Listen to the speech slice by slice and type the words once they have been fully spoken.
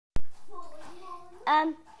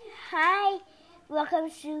Hi, welcome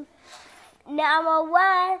to number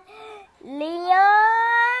one,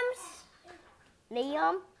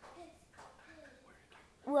 Liam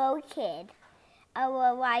World Kid. I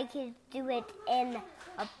would like to do it in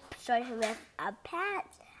starting with a pet.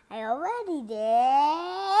 I already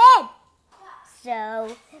did.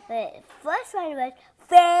 So the first one was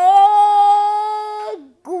fake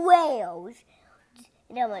whales.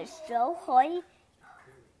 That was so hard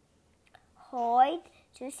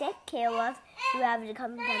to take care of. You have to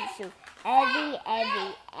come to every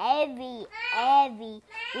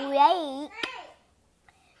week.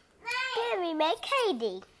 Then we make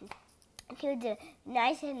Katie. He's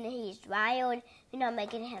nice and he's wild. We're not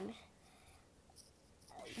making him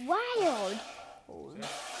wild.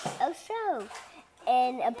 Also,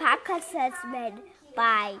 and a podcast that's made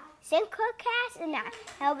by Synchrocast, and I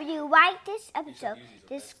hope you like this episode.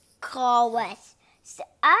 This call was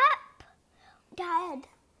up. Dad,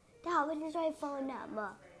 what is my phone number?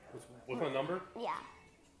 What's my number? Yeah.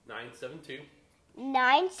 972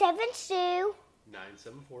 972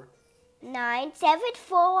 974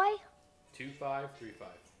 974 2535.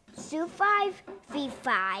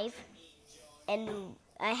 2535. And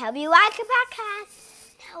I hope you like the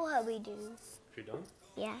podcast. Now what we do? If you're done,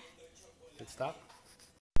 Yeah. hit stop.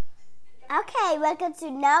 Okay, welcome to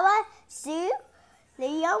Noah, Sue,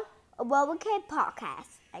 Leo, a World Kid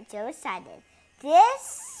podcast. I'm so excited.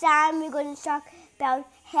 This time we're going to talk about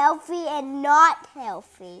healthy and not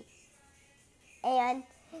healthy. And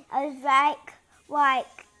I was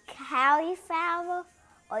like cauliflower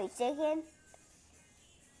or chicken.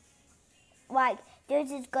 Like there's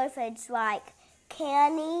this good things like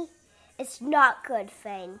candy. It's not good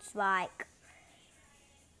things like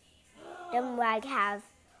them like have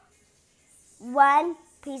one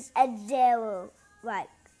piece of zero like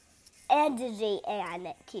energy in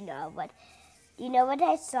it. You know what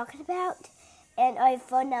I was talking about? And our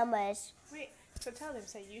phone number is Wait, so tell them,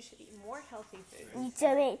 say you should eat more healthy food you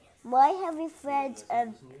tell me more healthy foods of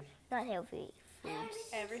not healthy foods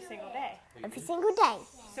every single day. every single day.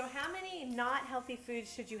 So how many not healthy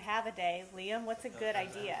foods should you have a day, Liam? What's a good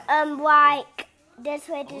idea? Like this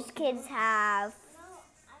way these kids have.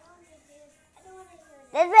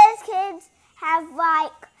 This way these kids have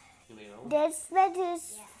like. This way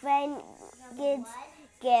these kids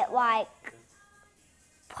get like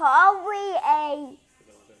probably a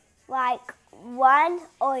like one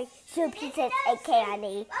or two pieces of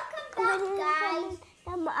candy. Welcome back, guys.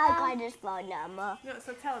 I got this phone number. No,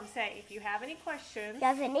 so tell them, say if you have any questions. If you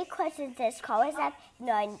have any questions, just call us up.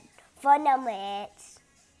 No, phone number is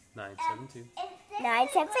 972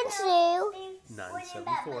 972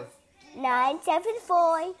 974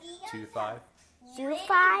 974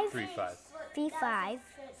 2535. 2535.